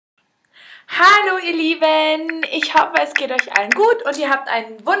Hallo ihr Lieben, ich hoffe es geht euch allen gut und ihr habt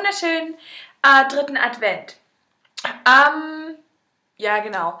einen wunderschönen dritten Advent. Ja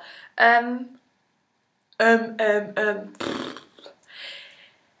genau.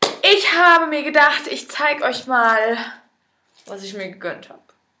 Ich habe mir gedacht, ich zeige euch mal, was ich mir gegönnt habe.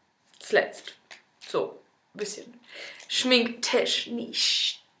 Zuletzt. So, ein bisschen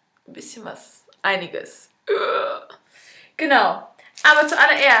schminktechnisch. Ein bisschen was, einiges. Genau. Aber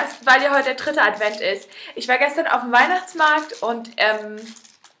zuallererst, weil ja heute der dritte Advent ist. Ich war gestern auf dem Weihnachtsmarkt und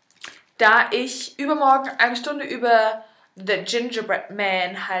da ich übermorgen eine Stunde über The Gingerbread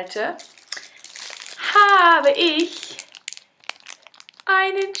Man halte, habe ich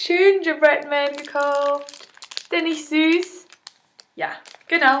einen Gingerbread Man gekauft. Der nicht süß? Ja,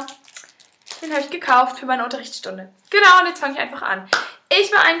 genau. Den habe ich gekauft für meine Unterrichtsstunde. Genau, und jetzt fange ich einfach an.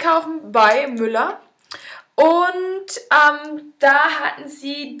 Ich war einkaufen bei Müller. Und da hatten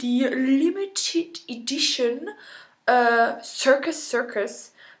sie die Limited Edition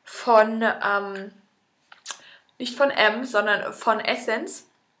Circus von, nicht von M, sondern von Essence.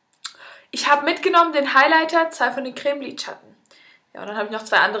 Ich habe mitgenommen den Highlighter, 2 von den Cremelidschatten. Ja, und dann habe ich noch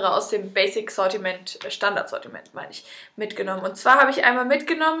 2 andere aus dem Basic-Sortiment, Standard-Sortiment, meine ich, mitgenommen. Und zwar habe ich einmal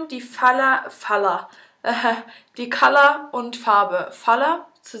mitgenommen die die Color und Farbe. Faller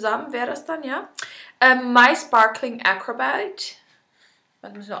zusammen wäre das dann, ja. My Sparkling Acrobat.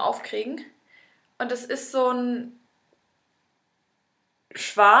 Das müssen wir aufkriegen. Und das ist so ein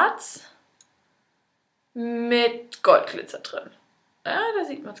Schwarz mit Goldglitzer drin. Ja, da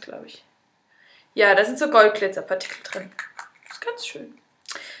sieht man es, glaube ich. Ja, da sind so Goldglitzerpartikel drin. Das ist ganz schön.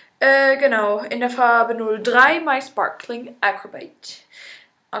 Genau, in der Farbe 03 My Sparkling Acrobat.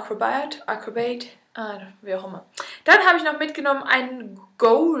 Acrobat, wie auch immer. Dann habe ich noch mitgenommen einen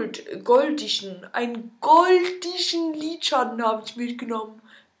goldischen Lidschatten habe ich mitgenommen.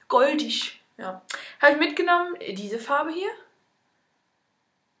 Goldisch, ja. Habe ich mitgenommen, diese Farbe hier.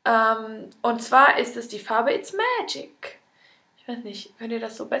 Und zwar ist es die Farbe It's Magic. Ich weiß nicht, könnt ihr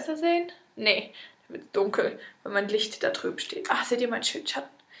das so besser sehen? Nee, da wird es dunkel, wenn mein Licht da drüben steht. Ach, seht ihr meinen schönen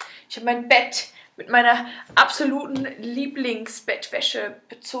Schatten? Ich habe mein Bett mit meiner absoluten Lieblingsbettwäsche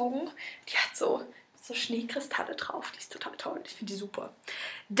bezogen. Die hat so Schneekristalle drauf. Die ist total toll. Ich finde die super.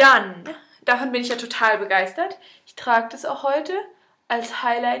 Dann, davon bin ich ja total begeistert. Ich trage das auch heute als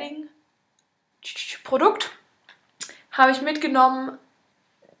Highlighting-Produkt. Habe ich mitgenommen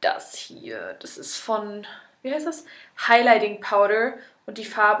das hier. Das ist von, wie heißt das? Highlighting Powder. Und die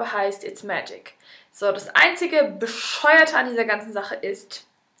Farbe heißt It's Magic. So, das einzige Bescheuerte an dieser ganzen Sache ist,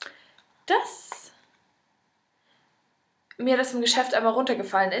 dass mir das im Geschäft einmal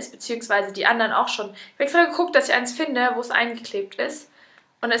runtergefallen ist, beziehungsweise die anderen auch schon. Ich habe extra geguckt, dass ich eins finde, wo es eingeklebt ist.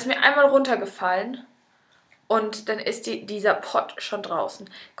 Und da ist mir einmal runtergefallen. Und dann ist dieser Pot schon draußen.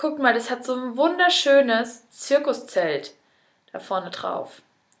 Guckt mal, das hat so ein wunderschönes Zirkuszelt da vorne drauf.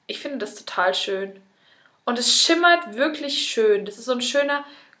 Ich finde das total schön. Und es schimmert wirklich schön. Das ist so ein schöner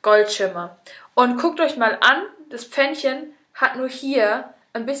Goldschimmer. Und guckt euch mal an, das Pfännchen hat nur hier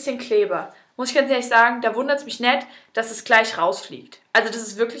ein bisschen Kleber. Muss ich ganz ehrlich sagen, da wundert es mich nicht, dass es gleich rausfliegt. Also das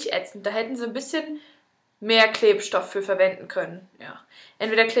ist wirklich ätzend. Da hätten sie ein bisschen mehr Klebstoff für verwenden können. Ja.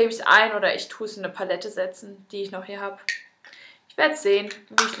 Entweder klebe ich es ein oder ich tue es in eine Palette setzen, die ich noch hier habe. Ich werde sehen,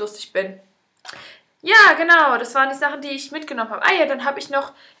 wie ich lustig bin. Ja, genau, das waren die Sachen, die ich mitgenommen habe. Ah ja, dann habe ich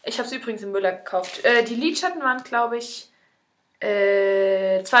noch, ich habe es übrigens im Müller gekauft. Die Lidschatten waren, glaube ich,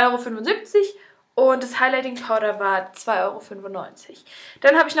 2,75 € und das Highlighting Powder war 2,95 €.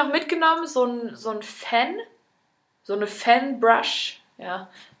 Dann habe ich noch mitgenommen so ein Fan, so eine Fan-Brush, ja,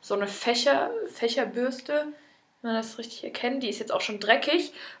 so eine Fächerbürste, wenn man das richtig erkennt. Die ist jetzt auch schon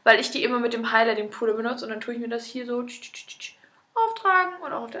dreckig, weil ich die immer mit dem Highlighting Puder benutze und dann tue ich mir das hier so auftragen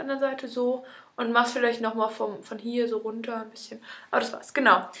und auch auf der anderen Seite so und mache es vielleicht nochmal von hier so runter ein bisschen. Aber das war's,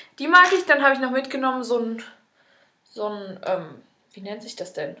 genau. Die mag ich. Dann habe ich noch mitgenommen so ein wie nennt sich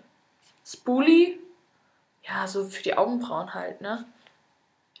das denn? Spoolie? Ja, so für die Augenbrauen halt, ne? Kann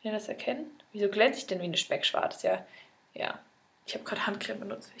ihr das erkennen? Wieso glänze ich denn wie eine Speckschwarz? Ja. Ich habe gerade Handcreme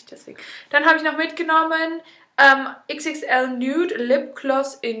benutzt, vielleicht deswegen. Dann habe ich noch mitgenommen XXL Nude Lip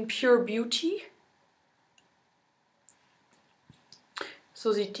Gloss in Pure Beauty.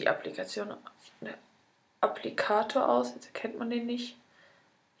 So sieht die der Applikator aus. Jetzt erkennt man den nicht.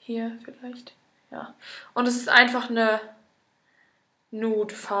 Hier vielleicht. Ja. Und es ist einfach eine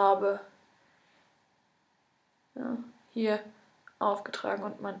Nude-Farbe. Ja, hier aufgetragen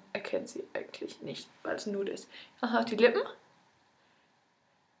und man erkennt sie eigentlich nicht, weil es nude ist. Aha, die Lippen.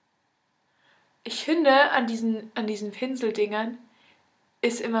 Ich finde, an diesen Pinseldingern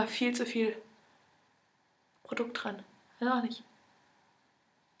ist immer viel zu viel Produkt dran. Ja, auch nicht.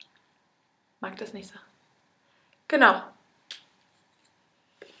 Mag das nicht so. Genau.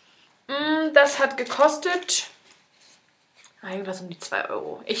 Das hat gekostet irgendwas um die 2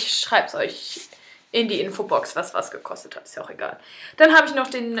 Euro. Ich schreibe es euch in die Infobox, was gekostet hat. Ist ja auch egal. Dann habe ich noch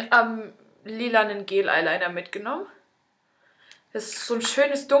den lilanen Gel-Eyeliner mitgenommen. Das ist so ein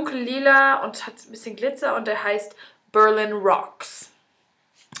schönes dunkellila und hat ein bisschen Glitzer und der heißt Berlin Rocks.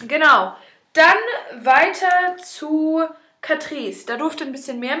 Genau. Dann weiter zu Catrice. Da durfte ein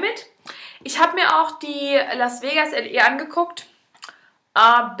bisschen mehr mit. Ich habe mir auch die Las Vegas LE angeguckt.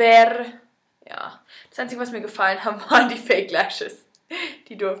 Aber, ja, das Einzige, was mir gefallen haben, waren die Fake Lashes.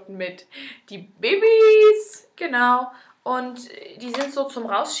 Die durften mit. Die Babys, genau. Und die sind so zum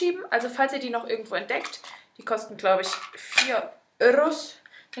Rausschieben. Also falls ihr die noch irgendwo entdeckt, die kosten, glaube ich, 4 Euros.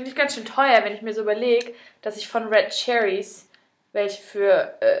 Eigentlich ganz schön teuer, wenn ich mir so überlege, dass ich von Red Cherries welche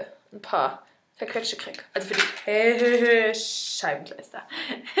für ein paar verquetschte kriege. Also für die Scheibenkleister.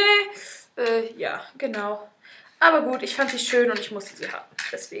 Ja, genau. Aber gut, ich fand sie schön und ich musste sie haben.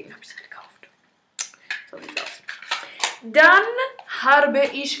 Deswegen habe ich sie gekauft. So sieht's aus. Dann habe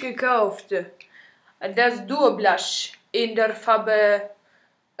ich gekauft das Duo Blush in der Farbe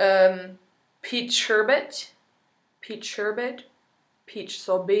Peach Sherbet. Peach Sherbet. Peach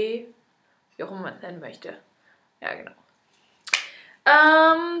Sorbet. Wie auch immer man es nennen möchte. Ja, genau.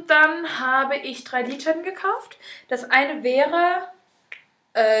 Dann habe ich 3 Lidschatten gekauft. Das eine wäre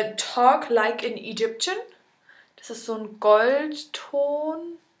Talk Like an Egyptian. Das ist so ein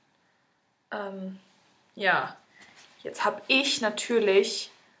Goldton. Ja, jetzt habe ich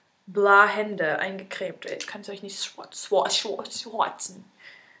natürlich bla Hände eingecremt. Jetzt kann ich euch nicht swatchen.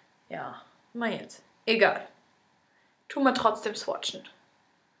 Ja, mal jetzt. Egal. Tun wir trotzdem swatchen.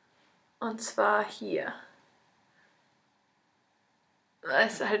 Und zwar hier.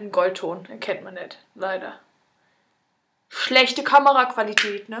 Das ist halt ein Goldton, erkennt man nicht, leider. Schlechte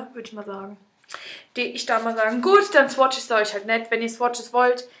Kameraqualität, ne, würde ich mal sagen. Ich da mal sagen, gut, dann swatch ich es euch halt nicht. Wenn ihr Swatches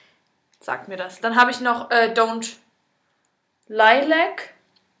wollt, sagt mir das. Dann habe ich noch Don't Lilac,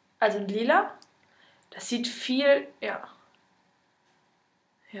 also ein Lila. Das sieht viel, ja,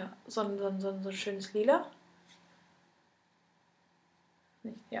 so ein schönes Lila.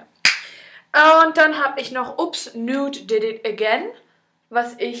 Ja. Und dann habe ich noch Oops, Nude Did It Again,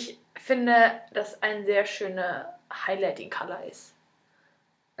 was ich finde, dass ein sehr schöner Highlighting-Color ist.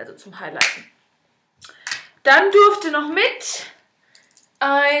 Also zum Highlighten. Dann durfte noch mit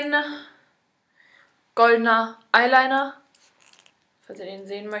ein goldener Eyeliner. Falls ihr den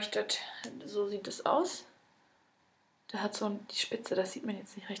sehen möchtet, so sieht es aus. Der hat so die Spitze, das sieht man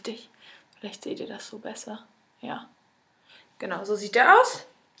jetzt nicht richtig. Vielleicht seht ihr das so besser. Ja, genau, so sieht der aus.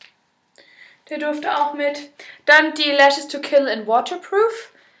 Der durfte auch mit. Dann die Lashes to Kill in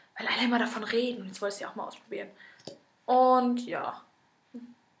Waterproof. Weil alle immer davon reden. Jetzt wollte ich sie auch mal ausprobieren. Und ja.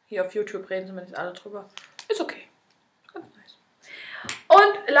 Hier auf YouTube reden zumindest alle drüber. Ist okay. Ganz nice.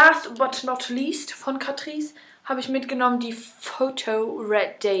 Und last but not least von Catrice habe ich mitgenommen die Photo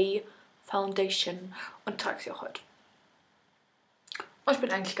Red Day Foundation. Und trage sie auch heute. Und ich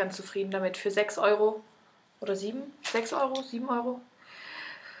bin eigentlich ganz zufrieden damit. Für 6 Euro. Oder 7? 6 Euro? 7 Euro?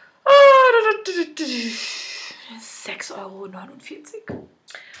 6,49 Euro.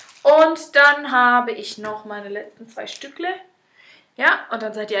 Und dann habe ich noch meine letzten 2 Stückle. Ja, und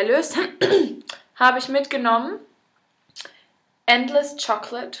dann seid ihr erlöst. Habe ich mitgenommen Endless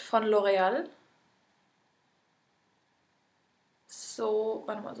Chocolate von L'Oreal. So,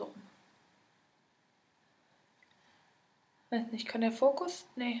 warte mal so. Weiß nicht, kann der Fokus?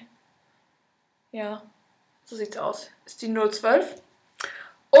 Nee. Ja, so sieht's aus. Ist die 012.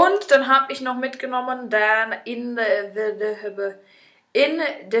 Und dann habe ich noch mitgenommen dann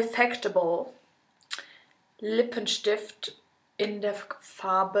Indefectible Lippenstift in der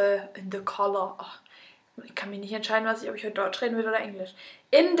Farbe, in the color. Ach, ich kann mich nicht entscheiden, ob ich heute Deutsch reden will oder Englisch.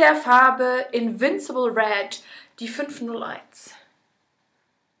 In der Farbe Invincible Red, die 501.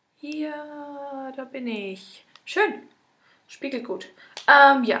 Ja, da bin ich. Schön. Spiegelt gut.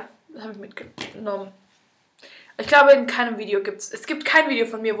 Ja, das habe ich mitgenommen. Ich glaube, in keinem Video es gibt kein Video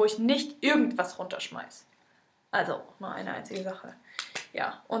von mir, wo ich nicht irgendwas runterschmeiße. Also, nur eine einzige Sache.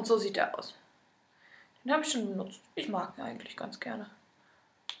 Ja, und so sieht er aus. Den habe ich schon benutzt. Ich mag ihn eigentlich ganz gerne.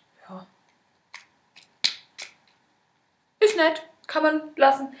 Ja. Ist nett. Kann man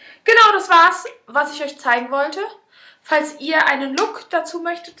lassen. Genau, das war's, was ich euch zeigen wollte. Falls ihr einen Look dazu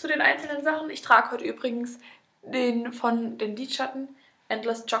möchtet, zu den einzelnen Sachen. Ich trage heute übrigens den von den Lidschatten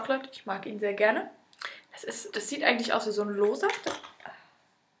Endless Chocolate. Ich mag ihn sehr gerne. Das sieht eigentlich aus wie so ein loser.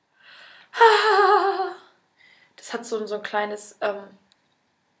 Das hat so ein kleines,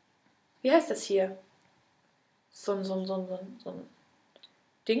 wie heißt das hier? So ein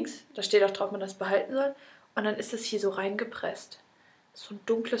Dings. Da steht auch drauf, man das behalten soll. Und dann ist es hier so reingepresst. So ein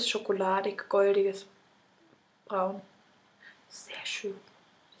dunkles, schokoladig, goldiges Braun. Sehr schön.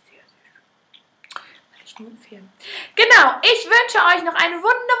 Sehr, sehr schön. Kann ich nur empfehlen. Genau, ich wünsche euch noch einen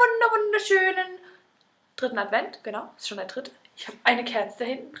wunderschönen 3. Advent. Genau, ist schon der 3. Ich habe eine Kerze da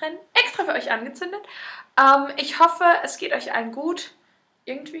hinten brennen, extra für euch angezündet. Ich hoffe, es geht euch allen gut.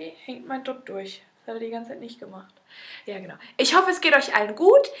 Irgendwie hängt mein Dutt durch. Das hat er die ganze Zeit nicht gemacht. Ja, genau. Ich hoffe, es geht euch allen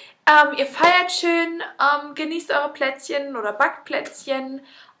gut. Ihr feiert schön, genießt eure Plätzchen oder backt Plätzchen.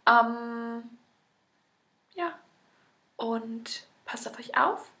 Ja, und passt auf euch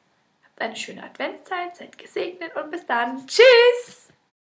auf. Habt eine schöne Adventszeit, seid gesegnet und bis dann. Tschüss!